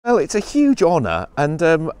it's a huge honour, and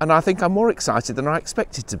I think I'm more excited than I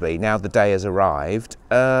expected to be now the day has arrived.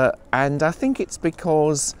 And I think it's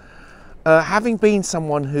because having been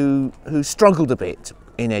someone who struggled a bit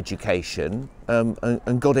in education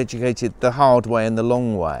and got educated the hard way and the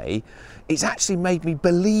long way, it's actually made me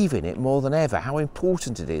believe in it more than ever, how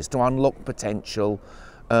important it is to unlock potential,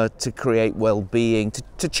 to create well-being,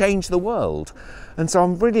 to change the world. And so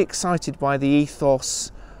I'm really excited by the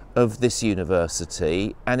ethos of this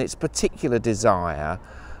university and its particular desire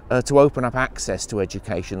to open up access to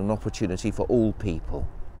education and opportunity for all people.